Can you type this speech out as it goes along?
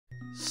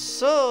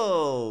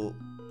So,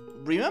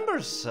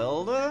 remember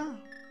Zelda?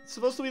 It's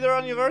supposed to be their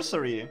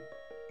anniversary.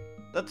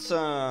 That's,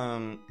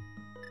 I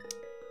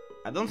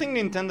don't think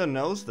Nintendo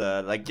knows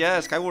that. Like, yeah,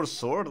 Skyward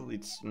Sword,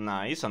 it's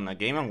nice, and a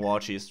Game &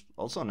 Watch is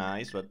also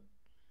nice, but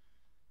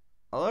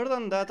other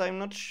than that, I'm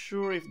not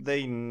sure if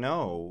they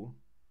know.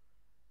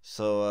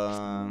 So,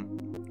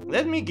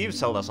 let me give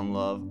Zelda some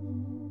love.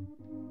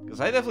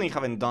 Because I definitely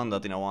haven't done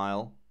that in a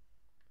while.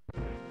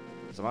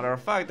 As a matter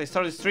of fact, I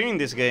started streaming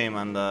this game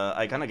and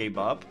I kinda gave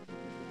up.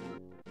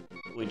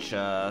 Which,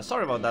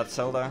 sorry about that,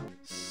 Zelda.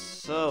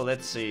 So,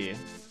 let's see.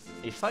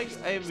 If I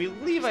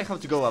believe I have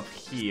to go up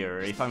here,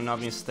 if I'm not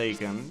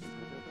mistaken.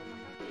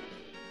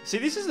 See,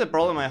 this is the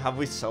problem I have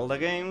with Zelda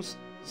games.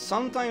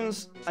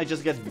 Sometimes I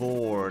just get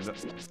bored,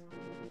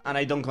 and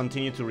I don't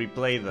continue to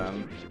replay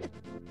them.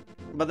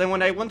 But then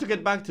when I want to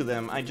get back to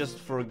them, I just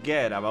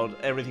forget about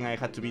everything I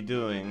had to be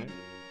doing.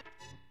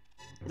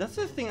 That's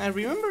the thing, I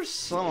remember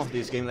some of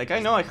this game, like I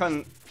know I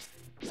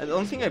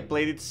don't think I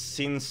played it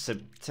since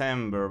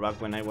September,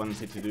 back when I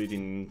wanted to do it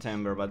in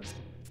September, but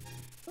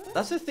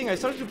that's the thing, I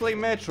started to play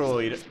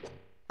Metroid.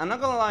 I'm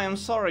not gonna lie, I'm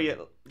sorry,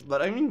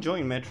 but I'm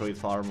enjoying Metroid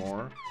far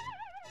more.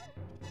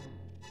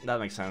 That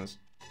makes sense.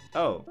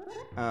 Oh,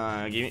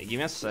 give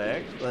me a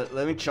sec,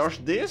 let me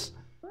charge this,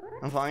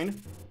 I'm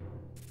fine.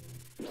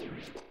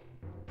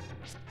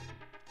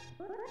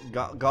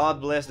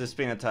 God bless the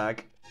spin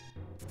attack.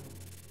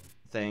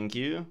 Thank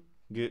you.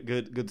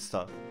 Good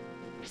stuff.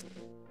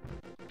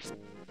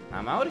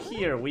 I'm out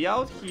here. We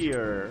out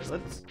here.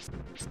 Let's.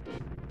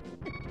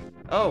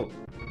 Oh,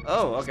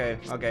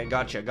 okay.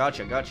 Gotcha.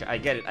 I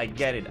get it.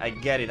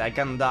 I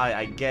can die.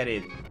 I get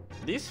it.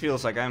 This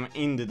feels like I'm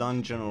in the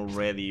dungeon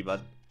already, but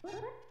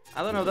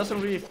I don't know.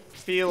 Doesn't really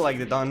feel like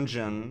the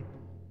dungeon.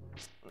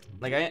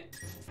 Like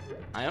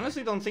I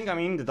honestly don't think I'm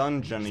in the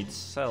dungeon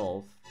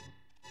itself.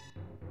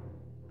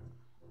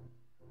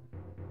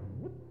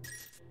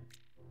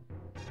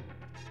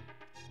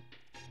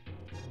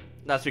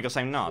 That's because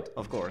I'm not,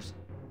 of course.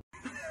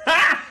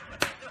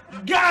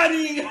 Got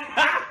him!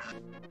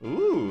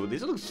 Ooh,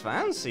 this looks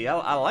fancy.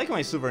 I like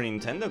my Super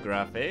Nintendo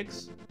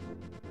graphics.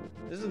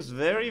 This looks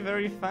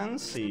very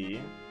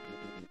fancy.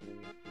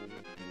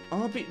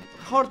 Oh,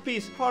 heart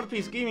piece,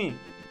 gimme.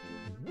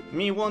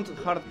 Me want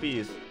heart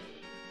piece.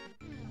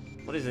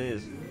 What is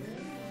this?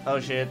 Oh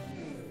shit.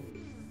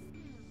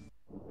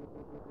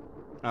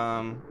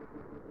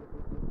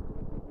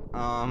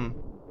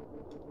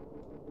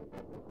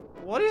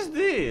 What is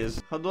this?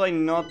 How do I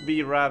not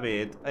be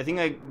Rabbit? I think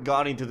I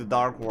got into the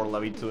Dark World a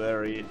bit too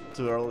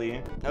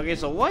early. Okay,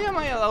 so why am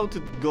I allowed to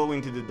go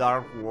into the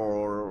Dark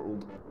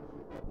World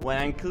when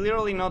I'm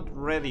clearly not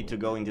ready to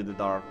go into the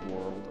Dark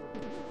World?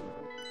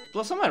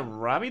 Plus, am I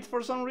Rabbit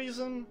for some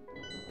reason?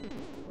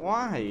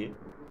 Why?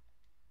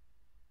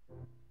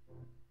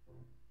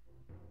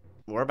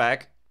 We're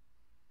back.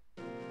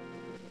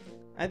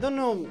 I don't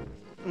know.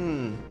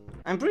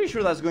 I'm pretty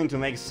sure that's going to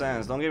make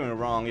sense, don't get me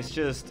wrong, it's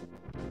just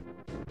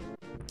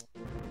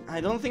I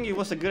don't think it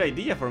was a good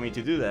idea for me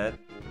to do that.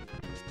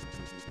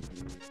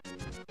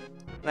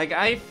 Like,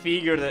 I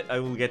figured that I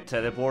will get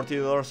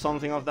teleported or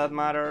something of that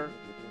matter.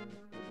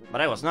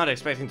 But I was not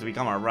expecting to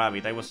become a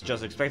rabbit, I was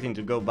just expecting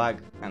to go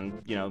back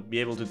and, you know, be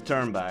able to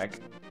turn back.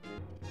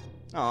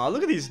 Aw,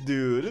 look at this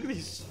dude, look at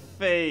his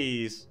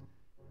face.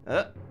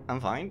 I'm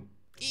fine.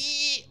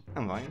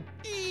 I'm fine.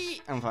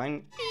 I'm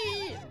fine.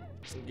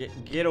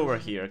 Get over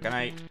here, can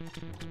I...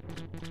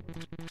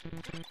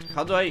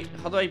 How do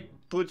I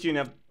put you in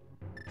a...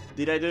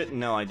 Did I do it?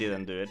 No, I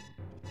didn't do it.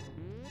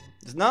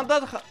 Is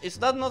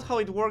that not how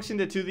it works in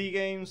the 2D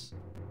games?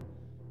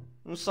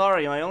 I'm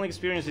sorry, my only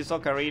experience is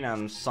Ocarina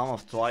and some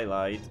of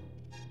Twilight.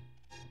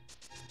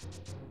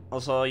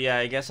 Also, yeah,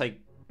 I guess I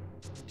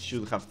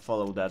should have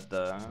followed that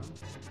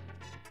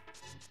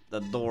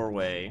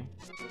doorway.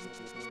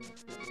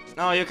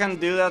 No, you can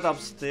do that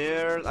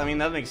upstairs. I mean,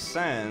 that makes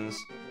sense.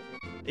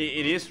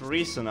 It is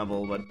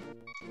reasonable, but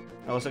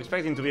I was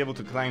expecting to be able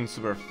to climb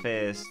super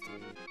fast.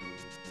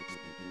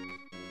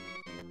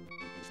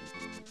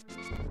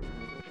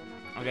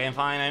 Okay, I'm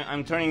fine.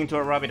 I'm turning into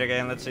a rabbit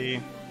again. Let's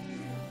see.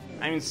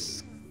 I'm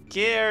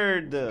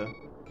scared.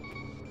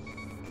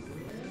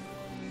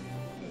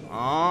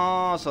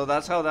 Oh, so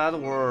that's how that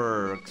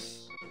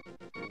works.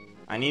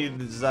 I needed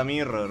the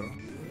mirror.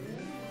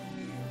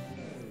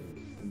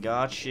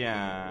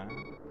 Gotcha.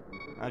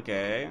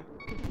 Okay.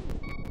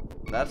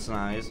 That's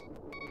nice.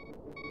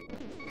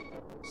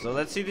 So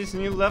let's see this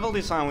new level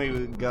design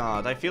we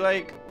got. I feel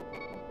like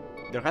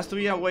there has to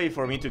be a way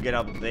for me to get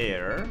up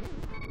there.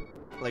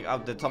 Like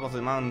up the top of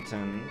the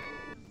mountain.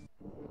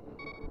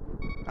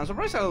 I'm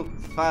surprised how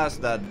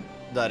fast that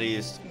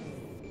is.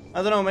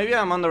 I don't know, maybe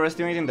I'm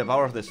underestimating the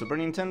power of the Super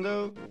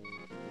Nintendo.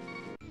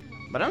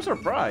 But I'm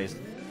surprised.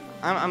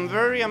 I'm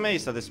very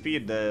amazed at the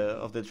speed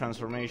of the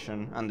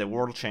transformation and the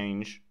world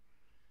change.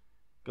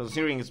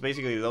 Considering it's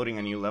basically loading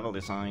a new level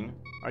design.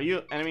 Are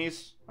you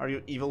enemies? Are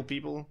you evil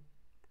people?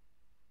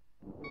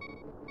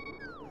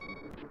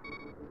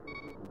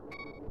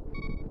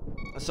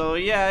 So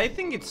yeah, I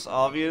think it's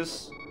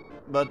obvious.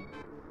 But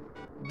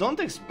don't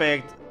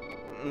expect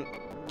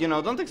you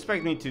know, don't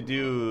expect me to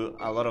do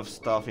a lot of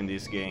stuff in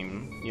this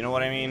game. You know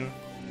what I mean?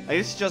 Like,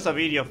 it's just a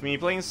video of me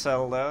playing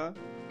Zelda.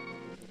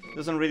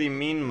 Doesn't really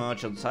mean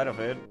much outside of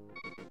it.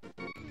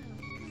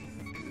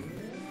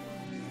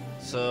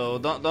 So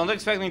don't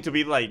expect me to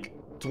beat like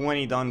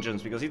 20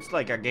 dungeons, because it's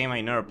like a game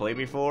I never played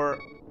before.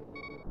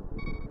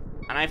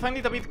 And I find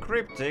it a bit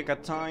cryptic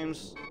at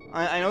times.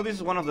 I know this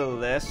is one of the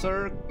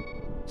lesser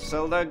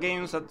Zelda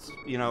games that's,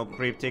 you know,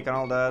 cryptic and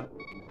all that.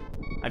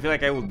 I feel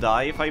like I will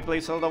die if I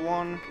play Zelda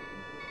 1.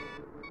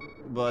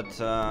 But,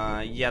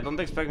 yeah, don't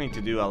expect me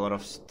to do a lot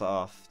of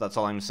stuff. That's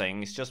all I'm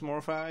saying. It's just more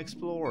of an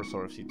explore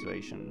sort of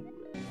situation.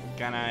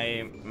 Can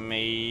I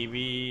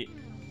maybe...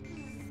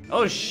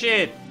 Oh,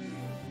 shit!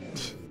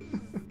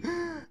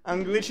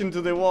 I'm glitching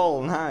to the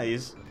wall.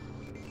 Nice.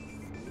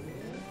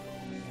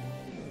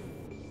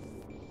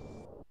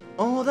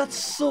 Oh, that's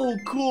so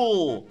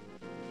cool!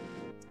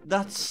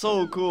 That's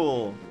so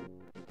cool.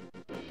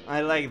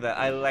 I like that.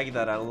 I like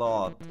that a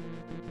lot.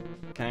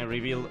 Can I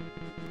reveal...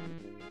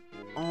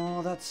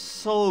 Oh, that's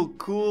so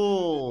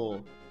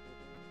cool.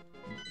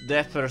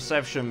 Depth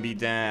perception be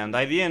damned.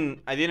 I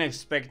didn't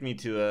expect me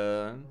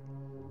to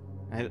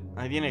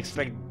I didn't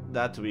expect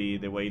that to be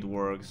the way it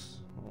works.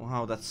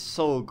 Wow, that's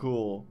so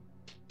cool.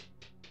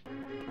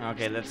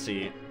 Okay, let's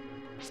see.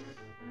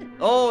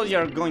 Oh,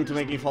 you're going to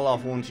make me fall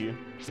off, won't you?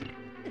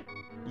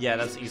 Yeah,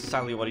 that's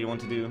exactly what you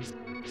want to do.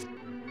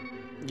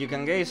 You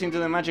can gaze into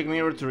the magic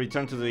mirror to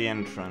return to the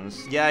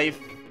entrance. Yeah, if...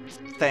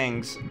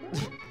 Thanks.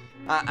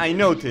 I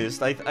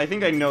noticed. I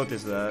think I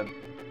noticed that.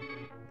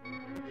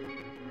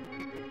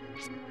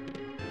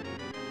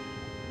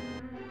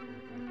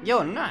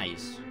 Yo,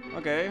 nice.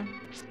 Okay.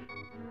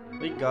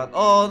 We got...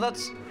 Oh,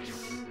 that's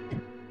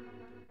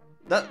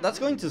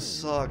going to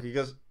suck,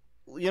 because...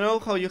 You know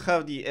how you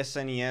have the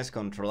SNES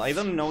control? I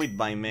don't know it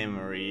by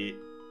memory,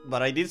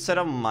 but I did set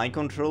up my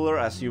controller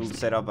as you would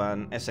set up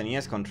an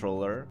SNES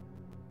controller.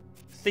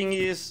 Thing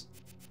is,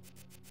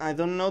 I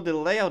don't know the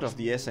layout of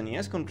the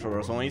SNES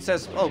controller, so when it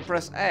says, oh,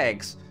 press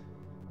X,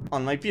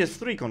 on my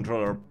PS3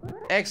 controller,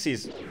 X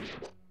is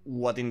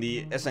what in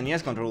the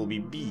SNES controller will be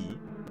B,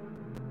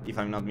 if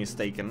I'm not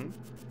mistaken.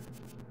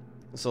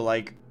 So,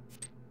 like,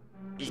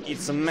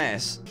 it's a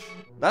mess.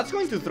 That's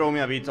going to throw me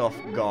a bit off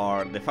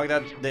guard, the fact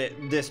that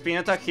the spin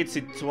attack hits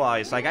it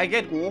twice. Like, I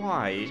get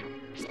why,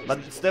 but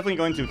it's definitely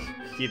going to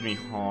hit me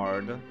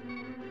hard.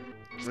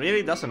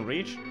 Really? It doesn't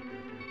reach?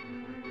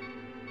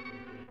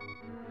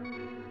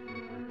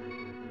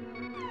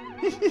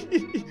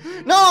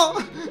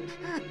 No!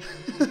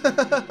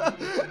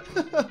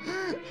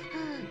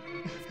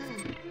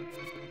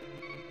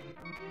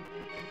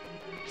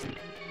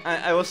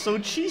 I was so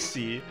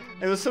cheesy.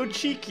 I was so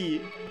cheeky,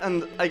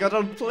 and I got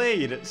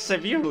outplayed,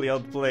 severely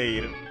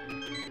outplayed.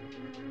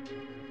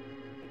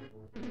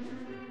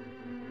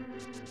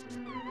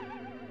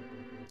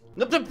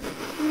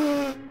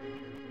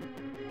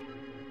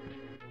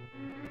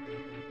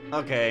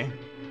 Okay.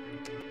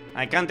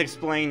 I can't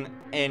explain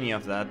any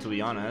of that, to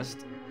be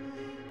honest.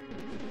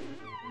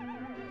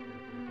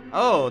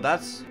 Oh,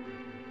 that's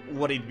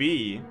what it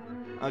be.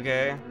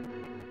 Okay.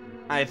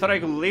 I thought I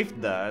could lift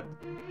that.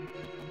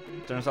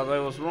 Turns out I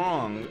was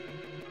wrong.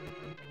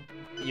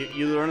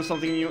 You learn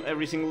something new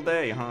every single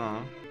day,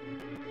 huh?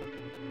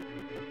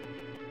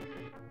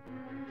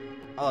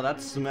 Oh,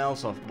 that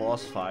smells of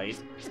boss fight.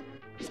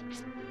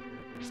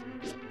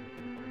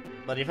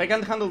 But if I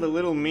can't handle the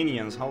little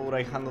minions, how would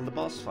I handle the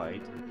boss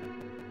fight?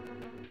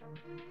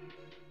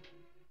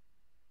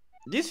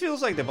 This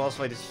feels like the boss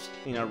fight is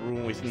in a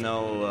room with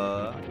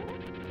no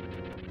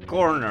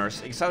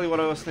corners. Exactly what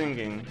I was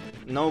thinking.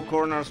 No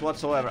corners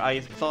whatsoever. I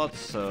thought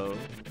so.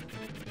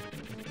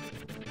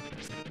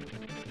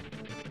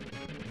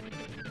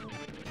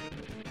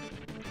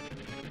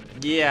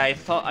 Yeah, I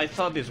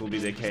thought this would be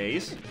the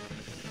case.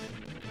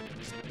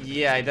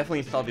 Yeah, I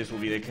definitely thought this would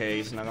be the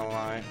case, not gonna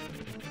lie.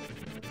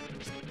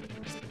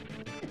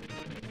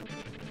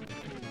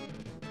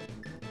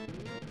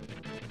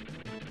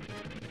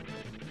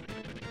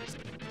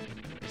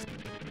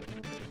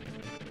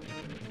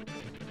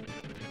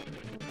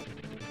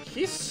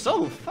 He's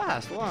so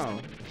fast, wow.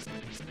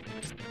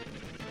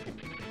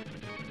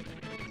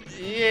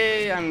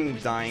 Yay, I'm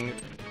dying.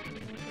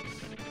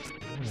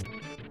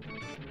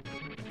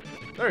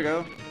 There we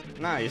go.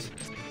 Nice.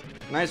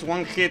 Nice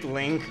one-hit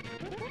Link.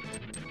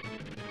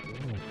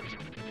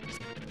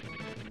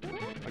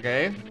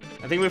 Okay.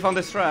 I think we found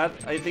the strat.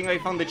 I think I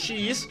found the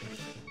cheese.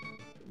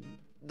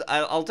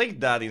 I'll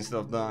take that instead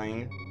of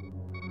dying.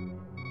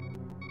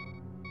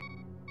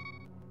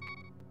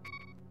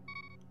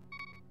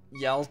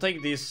 Yeah, I'll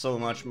take this so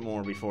much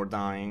more before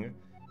dying.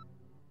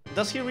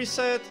 Does he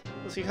reset?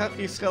 Does he have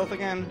his health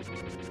again?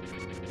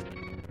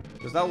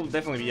 Because that will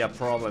definitely be a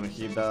problem if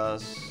he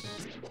does.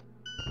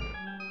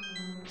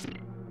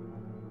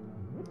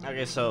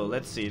 Okay, so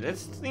let's see.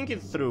 Let's think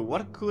it through.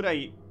 What could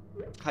I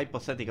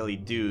hypothetically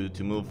do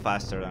to move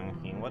faster than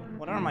him?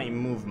 What are my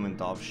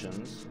movement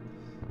options?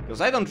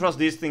 Because I don't trust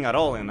this thing at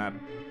all in a,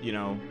 you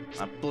know,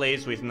 a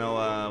place with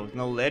no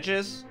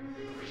ledges.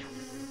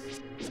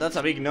 That's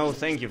a big no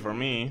thank you for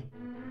me.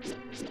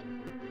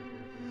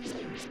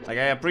 Like,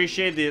 I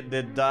appreciate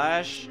the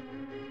dash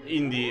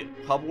in the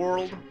hub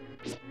world,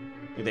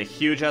 with the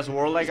huge ass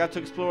world I got to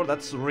explore.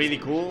 That's really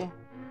cool.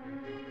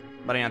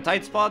 But in a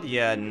tight spot,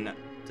 yeah,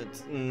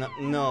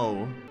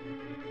 no.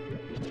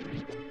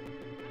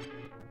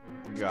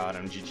 God,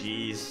 I'm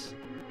GG's.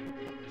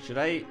 Should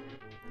I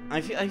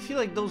feel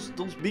like those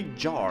big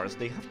jars,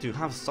 they have to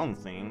have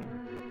something.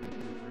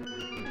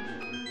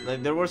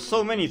 Like, there were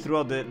so many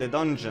throughout the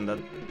dungeon that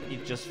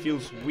it just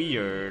feels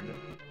weird.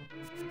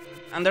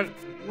 And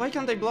why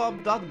can't they blow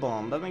up that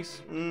bomb? That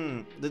makes...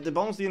 the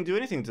bombs didn't do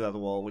anything to that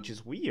wall, which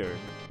is weird.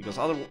 Because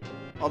other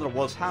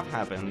walls have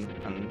happened,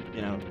 and,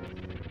 you know,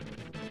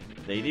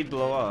 they did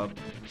blow up.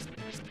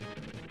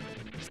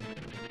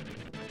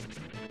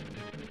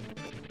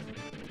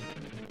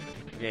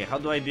 Okay, how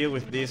do I deal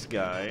with this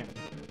guy?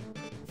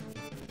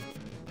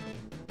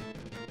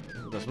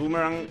 Does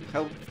Boomerang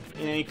help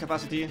in any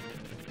capacity?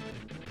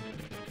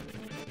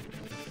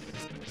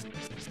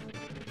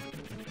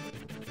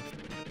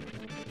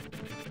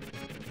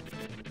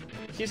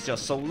 He's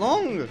just so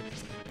long!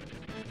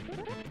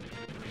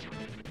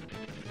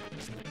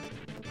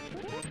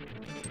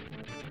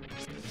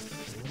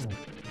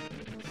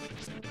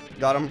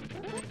 Got him.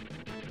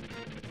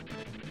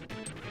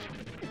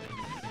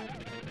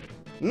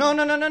 No!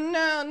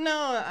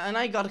 And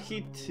I got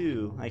hit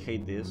too. I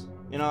hate this.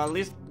 You know, at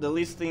least the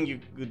least thing you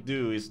could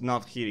do is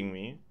not hitting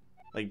me.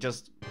 Like,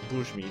 just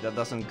push me. That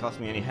doesn't cost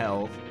me any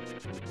health.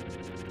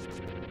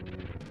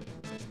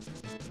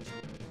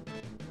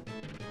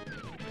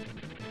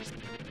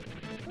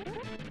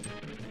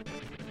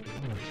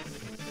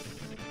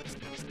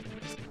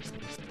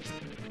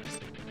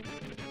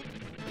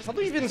 How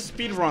do you even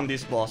speedrun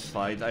this boss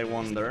fight, I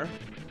wonder?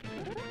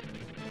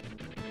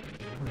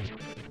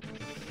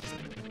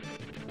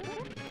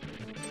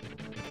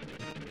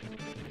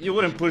 You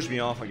wouldn't push me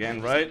off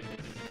again, right?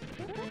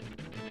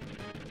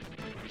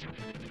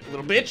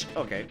 Little bitch?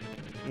 Okay.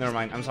 Never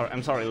mind.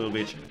 I'm sorry, little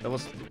bitch. That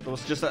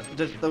was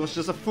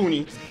just a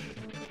phony.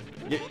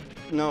 Yeah,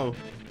 no.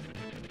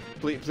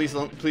 Please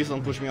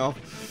don't push me off.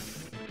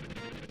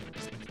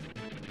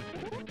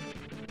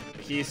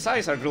 His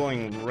eyes are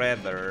glowing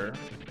redder.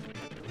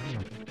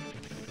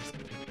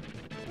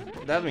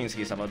 That means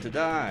he's about to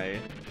die.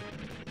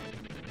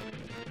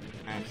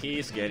 And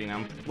he's getting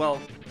well,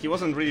 he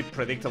wasn't really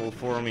predictable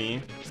for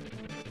me.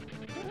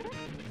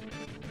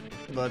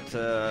 But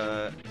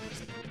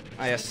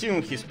I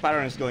assume his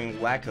pattern is going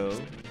wacko.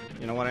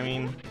 You know what I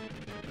mean?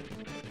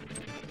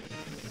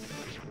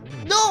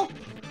 No!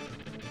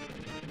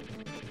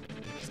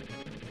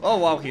 Oh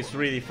wow, he's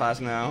really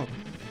fast now.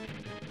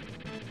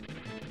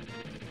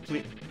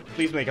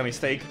 Please make a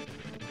mistake.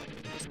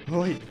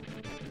 Oh, wait.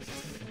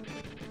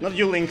 Not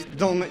you, Link.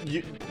 Don't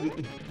you,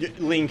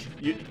 Link.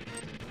 You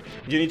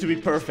need to be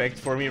perfect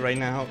for me right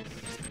now.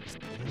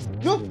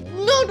 No!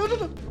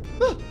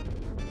 Ah.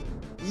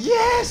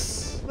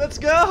 Yes! Let's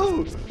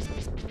go!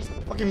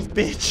 Fucking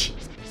bitch.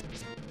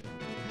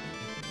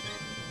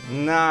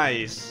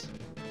 Nice.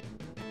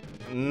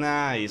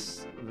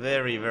 Nice.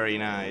 Very, very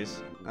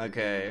nice.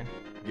 Okay.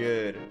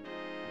 Good.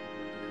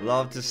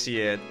 Love to see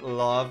it.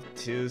 Love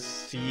to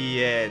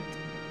see it.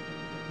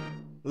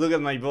 Look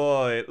at my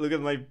boy. Look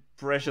at my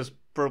precious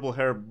purple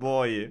hair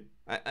boy.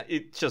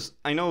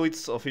 I know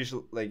it's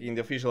official, like in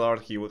the official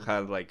art he would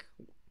have like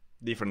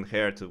different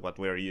hair to what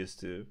we're used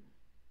to.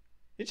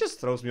 It just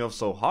throws me off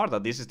so hard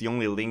that this is the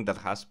only Link that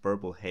has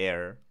purple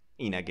hair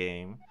in a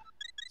game.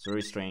 It's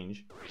very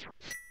strange.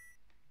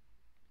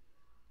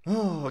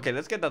 Oh, okay,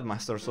 let's get that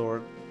Master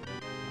Sword.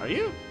 Are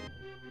you?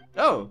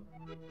 Oh!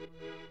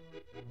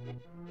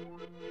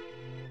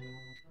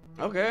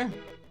 Okay.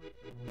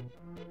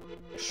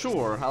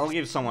 Sure, I'll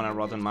give someone a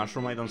rotten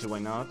mushroom, I don't see why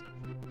not.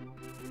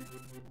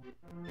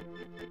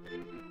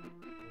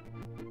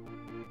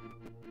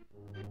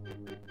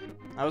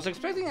 I was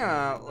expecting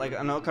like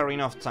an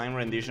Ocarina of Time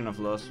rendition of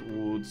Lost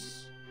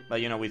Woods,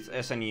 but you know, with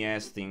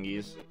SNES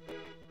thingies.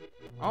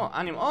 Oh,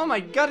 anime. Oh my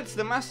god, it's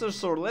the Master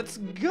Sword, let's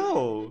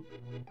go!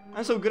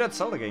 I'm so good at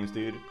Zelda games,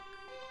 dude.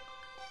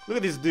 Look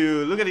at this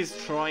dude, look at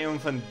this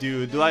triumphant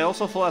dude. Do I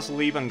also fall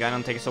asleep and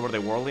Ganon takes over the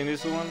world in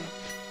this one?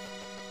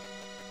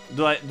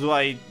 Do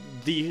I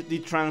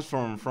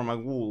de-transform from a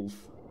wolf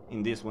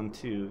in this one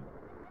too?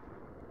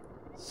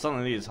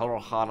 Suddenly it's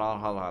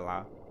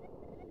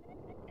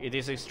It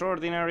is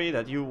extraordinary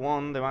that you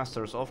won the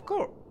Masters, of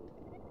course.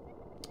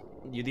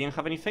 You didn't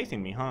have any faith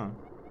in me, huh?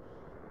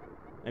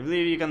 I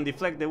believe you can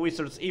deflect the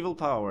wizard's evil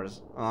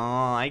powers. Oh,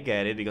 I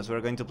get it, because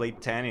we're going to play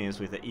tennis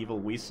with the evil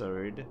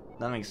wizard.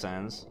 That makes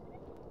sense.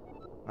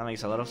 That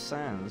makes a lot of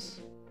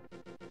sense.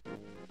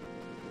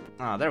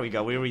 Ah, there we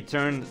go, we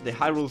returned the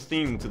Hyrule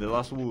theme to the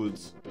Lost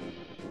Woods.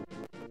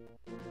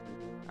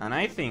 And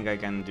I think I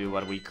can do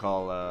what we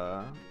call,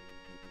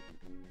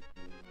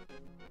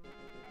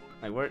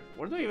 like,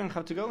 where do I even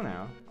have to go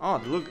now?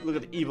 Oh, look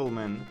at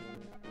Evilman.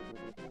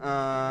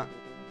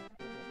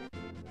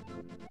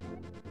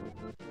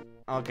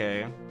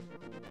 Okay.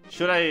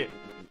 Should I...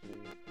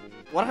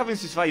 What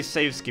happens if I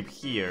save skip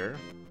here?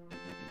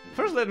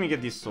 First, let me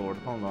get this sword,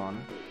 hold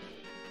on.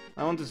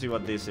 I want to see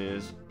what this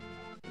is.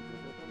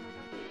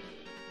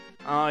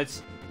 Oh,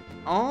 it's...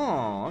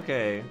 Oh,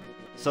 okay.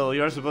 So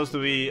you're supposed to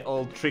be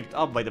all tricked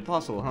up by the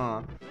puzzle,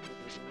 huh?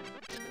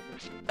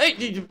 Hey,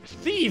 you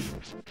thief!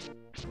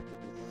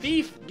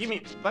 Thief! Give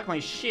me back my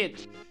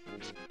shit!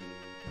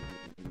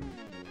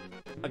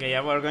 Okay,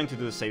 yeah, we're going to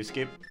do a save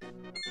skip.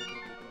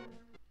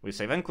 We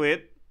save and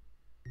quit.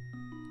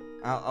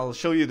 I'll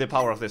show you the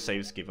power of the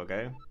save skip,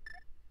 okay?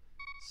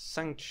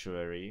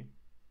 Sanctuary.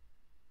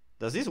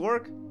 Does this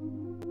work?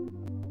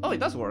 Oh, it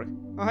does work.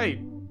 Oh,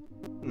 hey,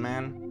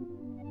 man.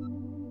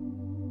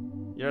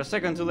 You're a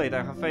second too late.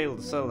 I have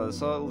failed Zelda.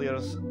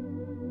 Soldiers.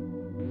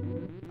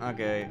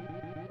 Okay.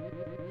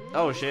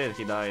 Oh shit,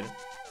 he died.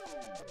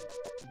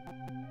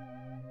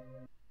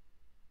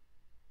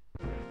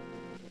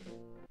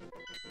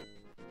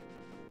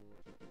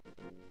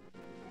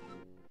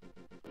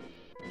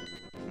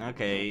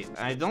 Okay,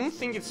 I don't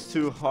think it's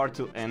too hard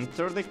to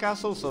enter the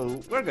castle,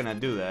 so we're gonna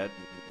do that.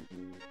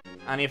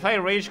 And if I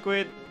rage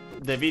quit,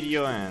 the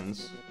video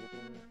ends.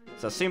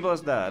 It's as simple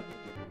as that.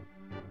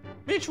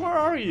 Bitch, where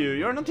are you?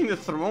 You're not in the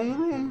throne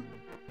room?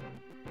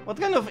 What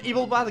kind of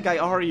evil bad guy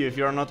are you if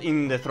you're not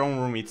in the throne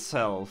room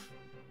itself?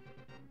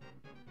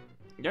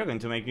 You're going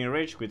to make me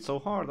rage quit so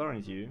hard,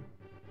 aren't you?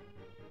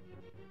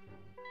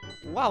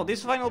 Wow,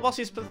 this final boss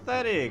is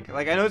pathetic.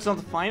 Like, I know it's not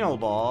the final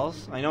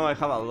boss. I know I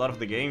have a lot of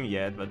the game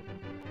yet, but...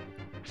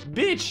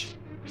 Bitch!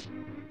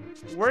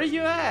 Where are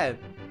you at?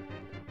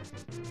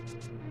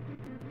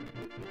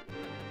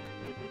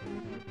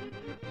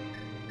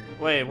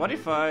 Wait, what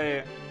if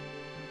I...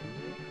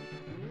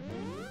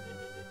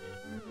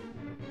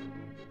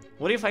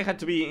 What if I had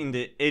to be in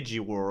the edgy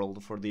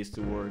world for this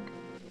to work?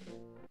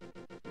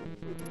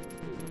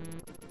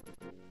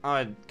 Oh,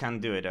 I can't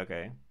do it,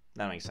 okay.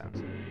 That makes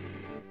sense.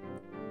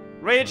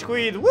 Rage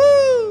quit,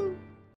 woo!